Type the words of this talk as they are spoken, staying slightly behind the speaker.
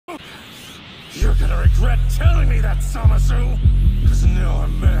You're gonna regret telling me that, Samasu! Cause now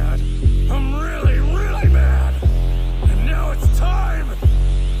I'm mad. I'm really, really mad! And now it's time to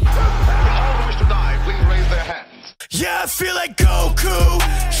All who wish to die, please raise their hands. Yeah, I feel like Goku.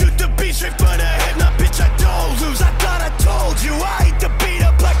 Shoot the beat straight for the head. Nah, bitch, I don't lose. I thought I told you. I eat the beat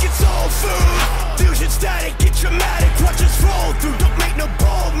up like it's old food. Fusion static, get dramatic. Watch us roll through. Don't make no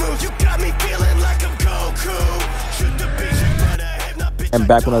bold moves. You got me feeling like I'm Goku. Shoot the beat straight for the head. Nah, bitch, And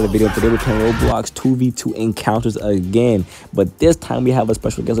back with another video. Today we're playing Roblox 2v2 encounters again. But this time we have a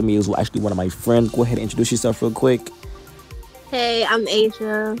special guest with me. It's actually one of my friends. Go ahead and introduce yourself real quick. Hey, I'm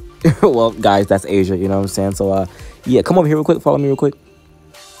Asia. Well, guys, that's Asia, you know what I'm saying? So, yeah, come over here real quick. Follow me real quick.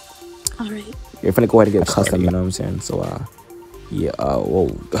 All right. You're finna go ahead and get a custom, you know what I'm saying? So, yeah,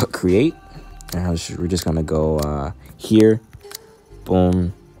 whoa, create. And we're just gonna go here.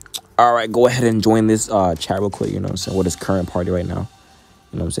 Boom. All right, go ahead and join this chat real quick, you know what I'm saying? With this current party right now.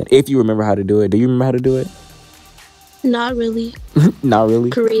 You know what I'm saying? If you remember how to do it. Do you remember how to do it? Not really. Not really?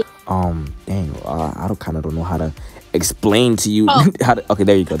 Korea. Dang, I don't know how to explain to you how to. Okay,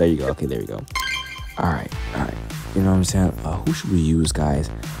 there you go. Okay, there you go. All right. You know what I'm saying? Who should we use, guys?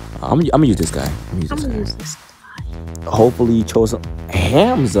 I'm gonna use this guy. I'm gonna use this guy. Hopefully you chose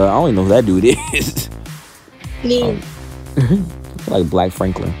Hamza. I don't even know who that dude is. Me. Like Black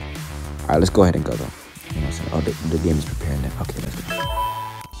Franklin. All right, let's go ahead and go though. You know what I'm saying? Oh, the game is preparing that. Okay, let's go.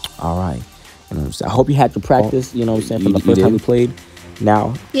 All right. You know what I'm saying? I hope you had to practice. You know what I'm saying? From the first time you played.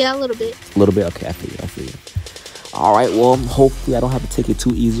 Now. Yeah, a little bit. A little bit. Okay, I feel you. All right, well, hopefully I don't have to take it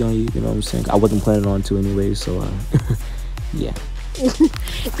too easy on you, you know what I'm saying? I wasn't planning on to anyway, so, yeah.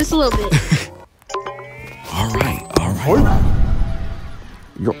 Just a little bit. All right.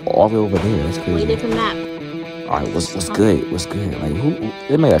 You're all the way over there, that's crazy. Way different map. All right, what's good? Like, who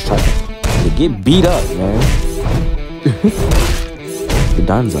they made us try to get beat up, man. You're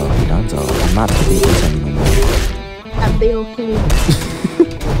donezo. I'm not taking this anymore. I feel him.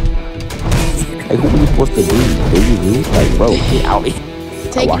 Like, who are you supposed to be? Baby Ruth? Like, bro, get out of here.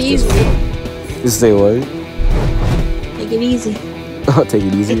 Take it easy. Just say what? Take it easy. Take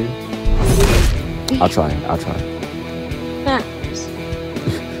it easier? I'll try. Thanks.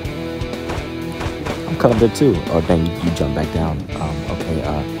 I'm coming there too. Oh, dang, you jump back down. Okay,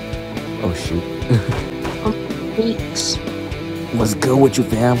 oh, shoot. Weeks. What's good with you,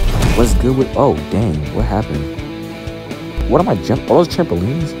 fam? What's good with... Oh, dang, what happened? What am I jumping? Oh, those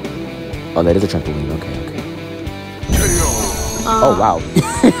trampolines? Oh, that is a trampoline. Okay. Oh, wow.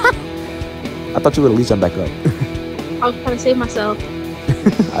 I thought you would at least jump back up. I was trying to save myself.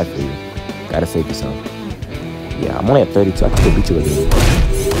 I feel you. Gotta save yourself. Yeah, I'm only at 32. I can still beat you again.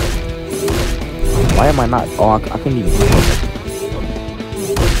 Why am I not? Oh, I couldn't even beat you.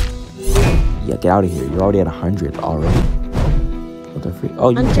 Yeah, get out of here. You're already at 100 already. What the freak? Oh,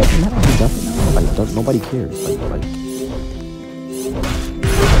 you jumping now? You jumping now? Like, nobody cares. Like...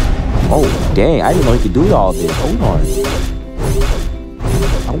 Oh, dang. I didn't know he could do all this. Hold on.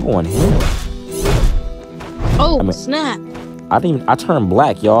 I'm going here. Oh, snap. I turned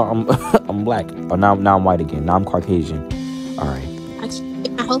black, y'all. I'm black. Oh, now I'm white again. Now I'm Caucasian. All right. I can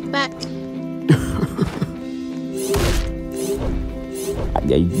get my health back.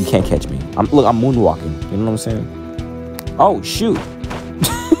 Yeah, you can't catch me. I'm moonwalking. You know what I'm saying? Oh, shoot.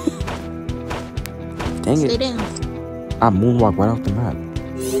 Dang it. Stay down. I moonwalk right off the map.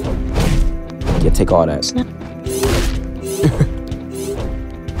 Yeah, take all that.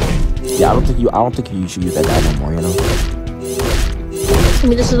 Yeah, I don't think you should use that guy no more, you know? I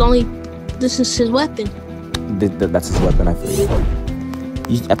mean, this is his weapon. That's his weapon, I feel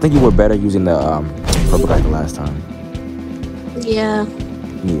you. I think you were better using the purple guy the last time. Yeah.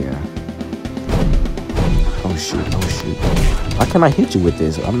 Oh shoot. Why can't I hit you with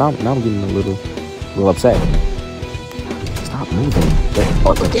this? I'm getting a little upset. Stop moving.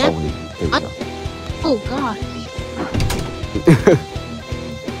 There we go. Oh god.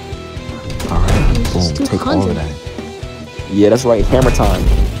 Alright, boom, take all of that. Yeah, that's right, hammer time.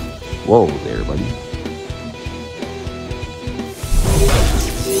 Whoa there, buddy.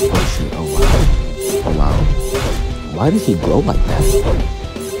 Oh shit, oh wow. Why did he glow like that?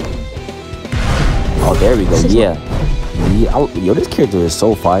 Oh, there we go, yeah. Yo, this character is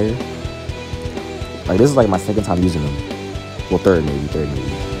so fire. Like, this is like my second time using him. Well, third maybe.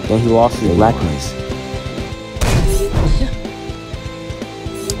 Then he lost his blackness.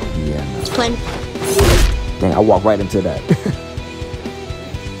 Yeah, no. Playing. Dang, I walked right into that.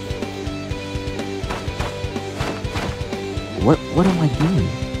 What am I doing?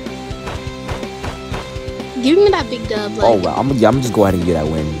 Give me that big dub. Like. Oh, wow. I'm just go ahead and get that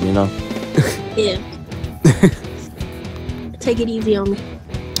win, you know? Yeah. Take it easy on me.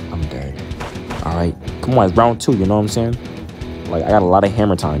 I'm dead. All right, come on, it's round 2. You know what I'm saying? Like I got a lot of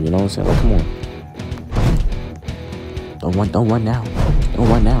hammer time. You know what I'm saying? Like come on. Don't run now. Don't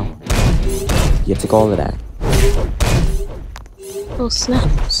run now. Yeah, take all of that. Oh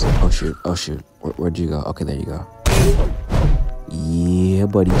snaps. Oh shoot. Oh shoot. Where'd you go? Okay, there you go. Yeah,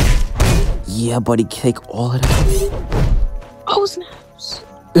 buddy. Yeah, buddy. Take all of that. Oh snaps.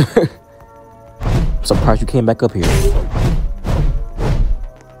 I'm surprised you came back up here.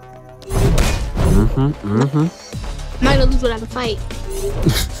 I'm not gonna lose without a fight.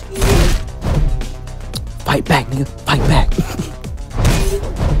 Fight back, nigga. Fight back.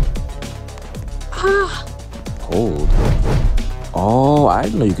 Ah. Hold. Oh, I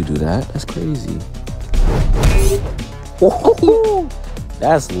didn't know you could do that. That's crazy. Whoa,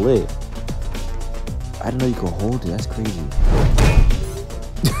 that's lit. I didn't know you could hold it. That's crazy.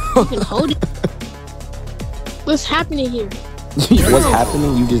 You can hold it. What's happening here? What's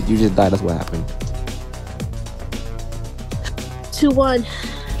happening? You just died. That's what happened. 2-1.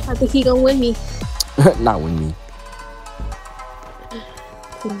 I think he gonna win me. Not win me.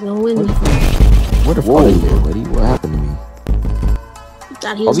 He's gonna win me. What the fuck are you, buddy? What happened to me?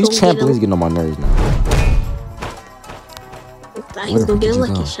 Thought he Oh, was these gonna trampolines getting on my nerves now. Thought he was gonna get a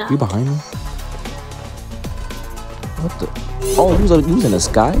lucky shot. You behind me? What the? Oh, you was in the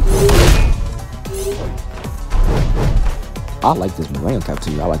sky? I like this move. I ain't gonna cap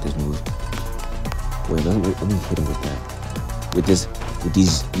to you. I like this move. Wait, let me hit him with that. With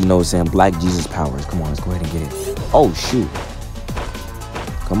these, you know what I'm saying, Black Jesus powers. Come on, let's go ahead and get it. Oh, shoot.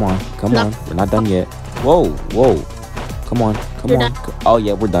 Come on. We're not done yet. Whoa. Come on. Done. Oh,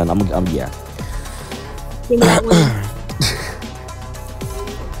 yeah, we're done. Yeah. Give me that win.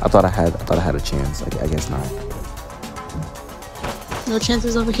 I thought I had a chance. I guess not. No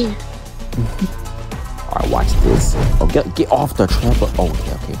chances over here. All right, watch this. Oh, get off the trampoline. Oh,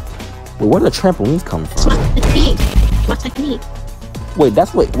 okay. Wait, where do the trampolines come It's from? my technique. Wait,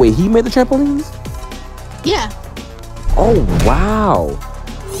 he made the trampolines? Yeah. Oh, wow.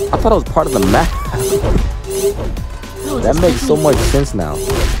 I thought it was part of the map. No, That makes so much sense now.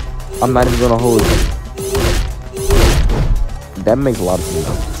 I'm not even gonna hold you. That makes a lot of sense.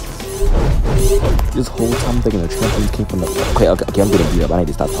 This whole time I'm thinking the trampolines came from the... Okay, I'm getting beat up. I need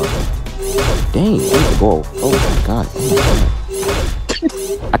to stop talking. Dang, I need to go. Oh my god.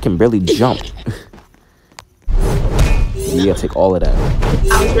 I can barely jump. You gotta take all of that.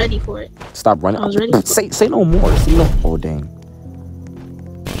 I was ready for it. Stop running. I was ready. Say no more. Say no. Oh dang.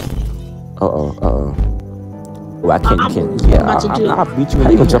 Uh-oh. Well, I can't. Yeah, I'll beat you. How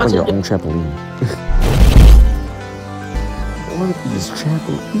you gonna jump on your own trampoline? What if you just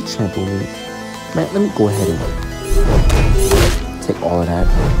trampoline? Man, let me go ahead and take all of that.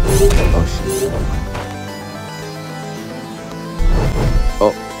 Oh shit.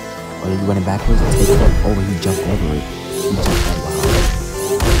 Oh, are you running backwards? Take it. Oh, you jump over it. You jump right behind.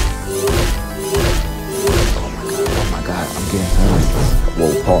 Oh my god, I'm getting hurt.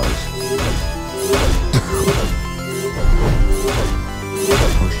 Whoa, pause.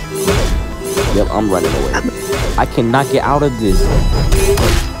 Yep, I'm running away. I cannot get out of this.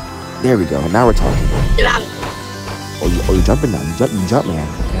 There we go. Now we're talking. Get out. Oh, you jumping now? You jump, man.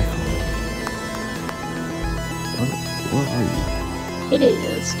 Okay. Where are you? It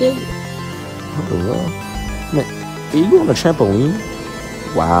is good. What the hell? Man, are you on a trampoline?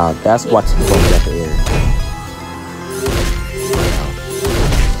 Wow, that's what's going at the air.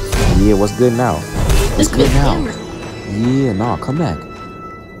 Yeah, what's good now? What's good now? Yeah, nah, come back.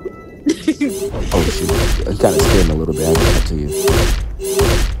 Oh shoot, he kind of scared me a little bit. I give that to you.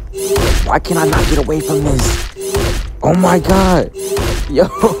 Why can I not get away from this? Oh my god, yo.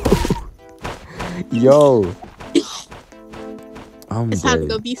 It's time to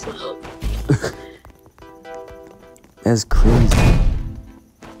go beast mode. That's crazy.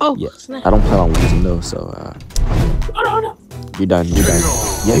 Oh, yeah. snap. I don't plan on losing though, so No. you're done.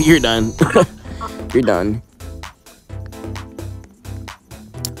 Yeah, you're done. You're done.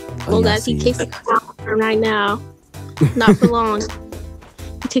 Well, guys, he takes the crown for right now. Not for long.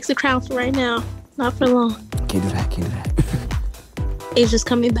 He takes the crown for right now. Not for long. Can't do that. He's just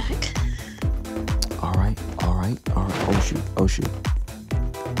coming back. All right. Oh shoot.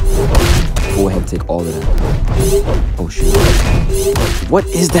 Go ahead and take all of that. Oh shoot. What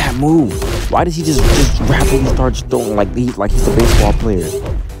is that move? Why does he just rapidly start throwing like he's the baseball player?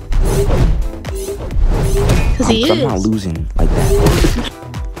 Because he is. I'm not losing like that.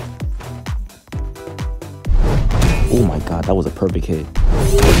 Oh my god, that was a perfect hit.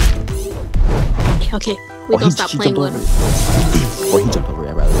 Okay. We're gonna stop playing with him. Or he jumped over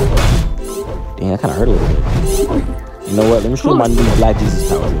it, rather. Dang, that kind of hurt a little bit. You know what? Let me show my new Black Jesus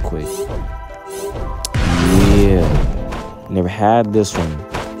powers real quick. Yeah. Never had this one.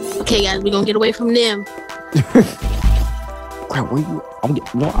 Okay, guys, we're gonna get away from them. Crap, where you? I'm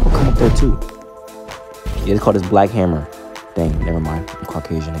gonna come up there too. Yeah, it's called this black hammer thing. Never mind. I'm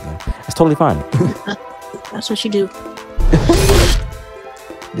Caucasian again. It's totally fine. That's what you do.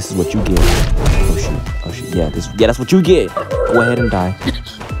 This is what you get. Oh shoot. Oh shoot. Yeah, that's what you get. Go ahead and die.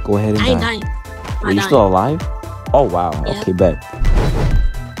 Go ahead and die. I ain't dying. Are you still alive? Oh wow. Yeah. Okay, bet.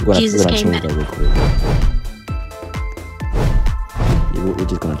 We're gonna change that real quick. Yeah, we're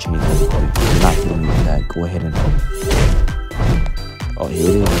just gonna change that real quick. You're not feeling with that. Go ahead and. Oh, here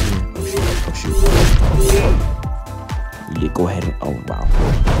it is. Right here. Oh shoot. Yeah, go ahead and. Oh wow.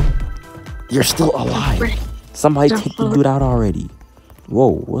 You're still alive. Somebody take the dude out already.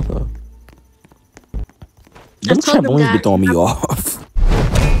 Whoa, what the? Them trampolines be throwing me off.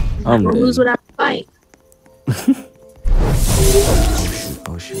 I'm dead. Lose without a fight.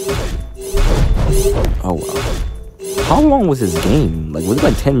 Oh shoot. Oh wow. How long was this game? Like, was it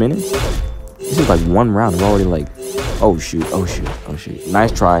like 10 minutes? This is like one round. We're already like, oh shoot.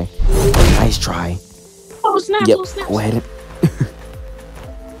 Nice try. Nice try. Oh snap! Yep. Oh snap! Go ahead.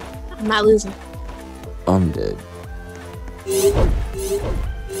 I'm not losing. I'm dead.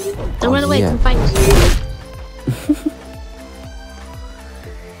 Don't run away. Yeah. Come fight.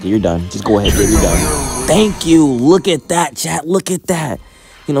 Yeah, you're done. Just go ahead. Yeah, you're done. Thank you. Look at that, chat. Look at that.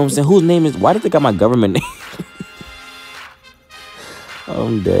 You know what I'm saying? Whose name is? Why did they got my government name?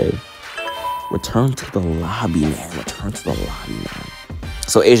 I'm dead. Return to the lobby, man. Return to the lobby, man.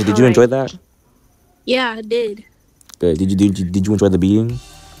 So, Asia, did you enjoy that? Yeah, I did. Good. Did you enjoy the beating?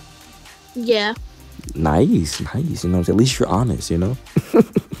 Yeah. Nice. You know what I'm saying? At least you're honest, you know?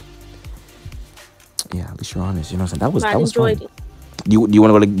 Yeah, at least you're honest. You know what I'm saying? That was fun. It. You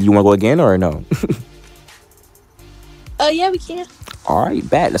want to go again or no? Yeah, we can. All right,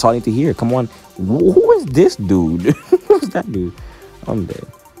 bet. That's all I need to hear. Come on. Who is this dude? Who's that dude? I'm dead.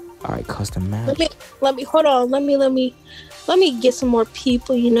 All right, custom match. Let me hold on. Let me get some more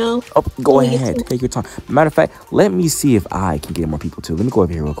people. You know. Oh, go ahead. Take your time. Matter of fact, let me see if I can get more people too. Let me go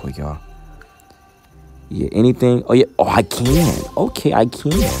over here real quick, y'all. Yeah, anything? Oh yeah. Oh, I can. Okay, I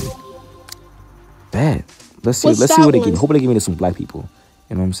can. Bet. Let's see what they give me. Hopefully they give me some black people.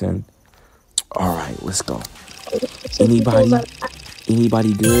 You know what I'm saying? All right, let's go.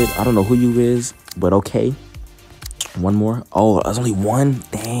 Anybody good? I don't know who you is, but okay. One more. Oh, there's only one.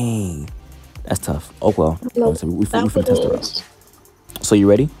 Dang, that's tough. Oh well. So we finna test it out. So you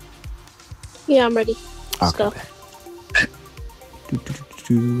ready? Yeah, I'm ready. Let's go.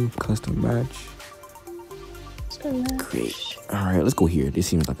 Custom match. Great. All right, let's go here. This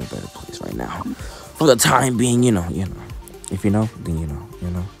seems like a better place right now. For the time being, you know. If you know, then you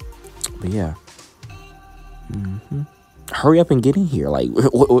know. But yeah. Hurry up and get in here. Like,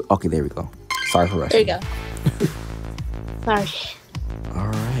 okay, there we go. Sorry for rushing. There you go. Sorry. All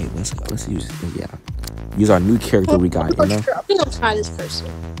right, let's use our new character we got. You know. I'm gonna try this person.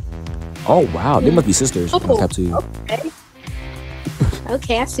 Oh wow, they must be sisters. Okay.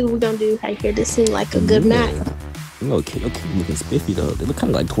 Okay, I see what we're gonna do right here. This seems like a good match. Okay, looking spiffy though. They look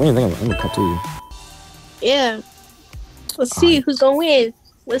kind of like twins. I'm gonna cut to you. Yeah. Let's see who's gonna win.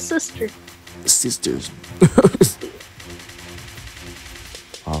 What sister? Sisters.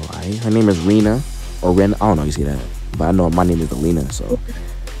 All right. Her name is Rena or Ren. I don't know. You see that? But I know my name is Alina. So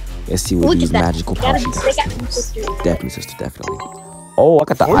let's see what these magical powers she got. Definitely, sister. Definitely. Oh, I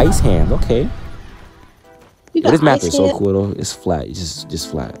got the ice hand. Okay. This map is so cool though. It's flat. It's just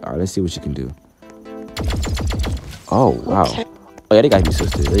flat. All right. Let's see what she can do. Oh wow. Okay. Oh yeah, they gotta be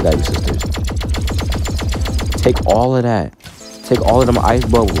sisters. Take all of that. Take all of them ice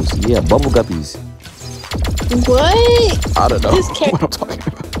bubbles. Yeah, bubble guppies. What? I don't know what I'm talking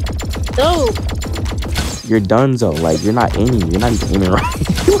about. No. You're donezo. Like, you're not aiming. You're not even aiming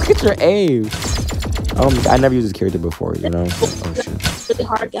right. Look at your aim. I never used this character before, you know? Oh, shit. Really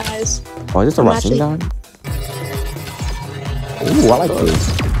hard, guys. Oh, is this a Rasengan? Ooh, I like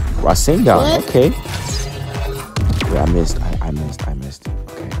this. Rasengan, okay. Yeah, I missed.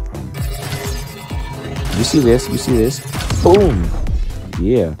 Okay. You see this? Boom.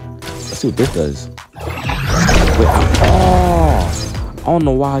 Yeah. Let's see what this does. Wait, I don't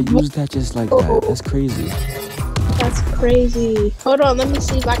know why I used that just like that. That's crazy. That's crazy. Hold on, let me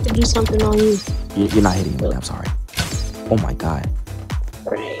see if I can do something on you. You're not hitting me. I'm sorry. Oh my god.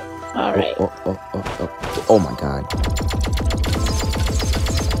 All right. Oh my god.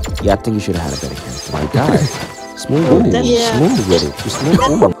 Yeah, I think you should have had a better character. My god. Smooth with it. Yeah. Smooth with it. Just smooth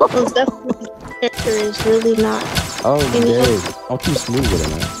with it. Most definitely, the character is really not. Oh, dude. I'm too smooth with it,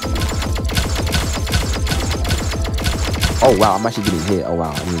 man. Oh, wow. I'm actually getting hit. Oh,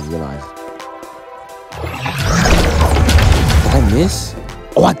 wow. I didn't even realize. I miss?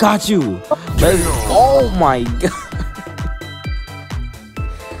 Oh, I got you. Oh my god.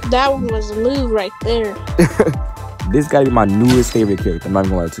 That one was a move right there. This gotta be my newest favorite character. I'm not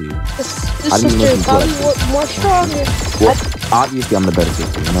even gonna lie to you. This sister is probably more stronger. Well, obviously I'm the better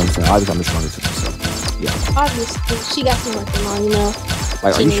sister. You know what I'm saying? Obviously I'm the stronger sister. So, yeah. Obviously, she got some working on, you know.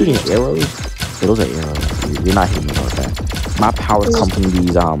 Like, are you shooting arrows? Yeah, those are arrows. You're not hitting me about that. My powers come from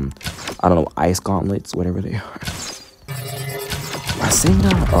these, I don't know, ice gauntlets, whatever they are. Am I saying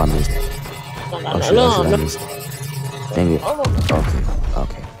that? Oh, I missed. I missed. Dang it.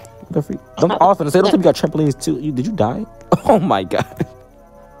 Okay. What the freak? Don't tell me you got trampolines too. Did you die? Oh my god.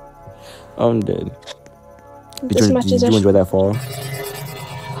 I'm dead. Did you enjoy that fall?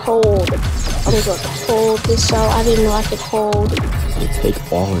 Hold. I was going to hold this out. I didn't know I could hold. Take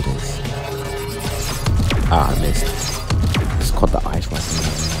all of this. Ah, I missed. It's called the ice wrestling.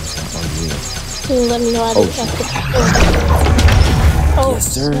 Oh yeah. Can you let me know I didn't have to hold?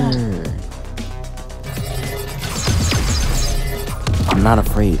 Yes, sir. I'm not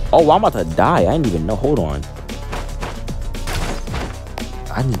afraid. Oh, I'm about to die. I didn't even know. Hold on.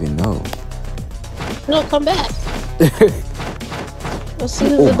 I didn't even know. No, come back. Let's see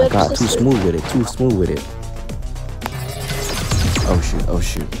who's oh the my better god, sister. too smooth with it. Too smooth with it. Oh shoot. Oh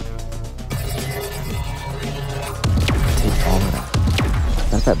shoot. Take all of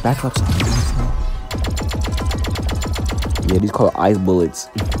that. That back up something. Yeah, these call ice bullets.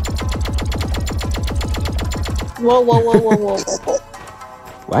 Whoa. Well,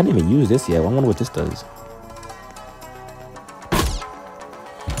 I didn't even use this yet. I wonder what this does.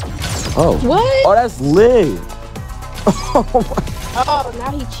 Oh. What? Oh, that's lit. Oh my. Oh,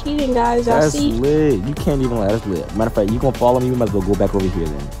 now he's cheating, guys. I That's see. lit. You can't even lie. That's lit. Matter of fact, you gonna follow me? You might as well go back over here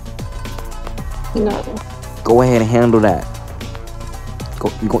then. No. Go ahead and handle that.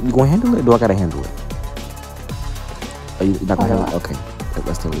 You gonna handle it? Or do I gotta handle it? Are you not gonna handle it? Okay.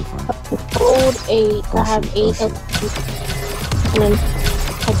 That's totally fine. Hold 8. I have 8 of and then I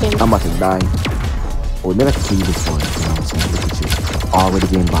can. I'm about to die. Oh, maybe I can kill you this one. You know what I'm saying? Look at you. Already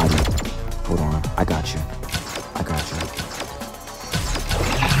getting body. Hold on. I got you.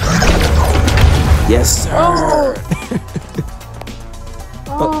 Yes, sir.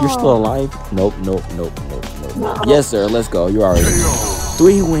 Oh, you're still alive? Nope. No. Yes, sir. Let's go. You already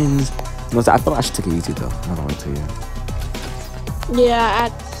 3 wins. No, I feel like I should take it easy though. I don't want to you. Yeah, I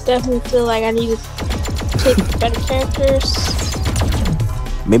definitely feel like I need to take better characters.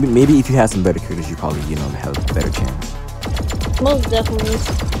 Maybe if you had some better characters, you probably have a better chance. Most definitely.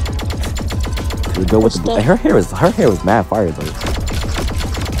 Go with the her hair was mad fire though.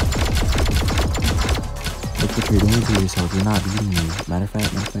 Look what you're doing to yourself. You're not beating me. Matter of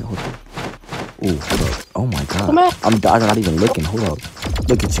fact, hold up. Ooh, hold up. Oh my god. I'm dodging, not even looking. Hold up.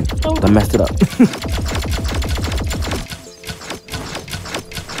 Look at you. I messed it up.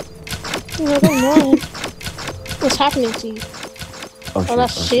 I don't know. What's happening to you? Oh,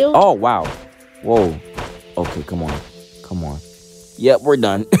 that's shield? Oh, wow. Whoa. Okay, come on. Yep, we're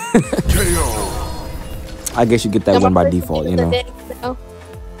done. I guess you get that one by default, you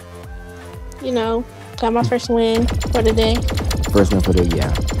know. Got my first win for the day. First win for the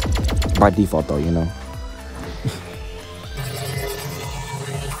yeah. By default though, you know.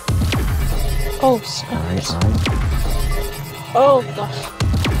 Oh, sorry. Alright. Oh gosh.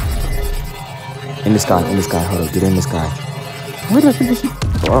 In the sky. Hold up, get in the sky. Where the fuck is she? Oh,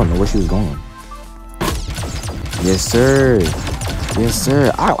 I don't know where she was going. Yes, sir.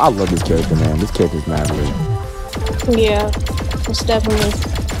 I love this character, man. This character's mad lit. Yeah, it's definitely.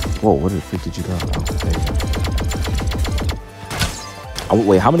 Whoa, what the freak did you go? Oh,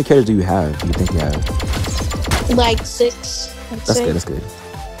 wait, how many characters do you have? Do you think you have? Like 6. That's good.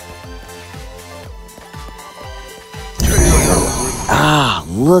 Ah,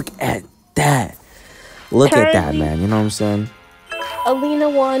 look at that. Look at that, man. You know what I'm saying? Alina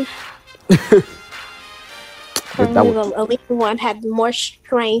won. Alina won had more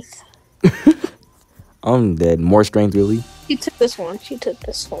strength. I'm dead. More strength, really? She took this one. She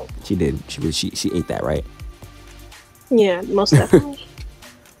did. She ate that, right? Yeah, most definitely.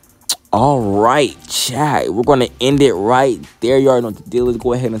 All right, chat. We're going to end it right there. You already know what the deal is.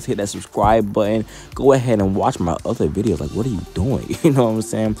 Go ahead and hit that subscribe button. Go ahead and watch my other videos. Like, what are you doing? You know what I'm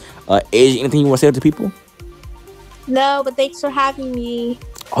saying? Asia, anything you want to say to people? No, but thanks for having me.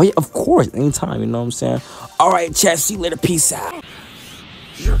 Oh, yeah, of course. Anytime, you know what I'm saying? All right, chat. See you later. Peace out.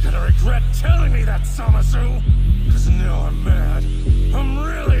 You're going to regret telling me that, Samasu. Because now I'm mad. I'm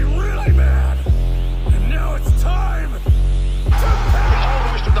really, really mad. And now it's time to All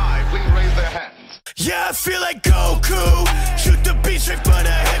who wish to die, please raise their hands. Yeah, I feel like Goku. Shoot the beat straight for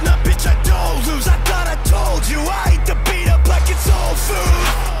the hip.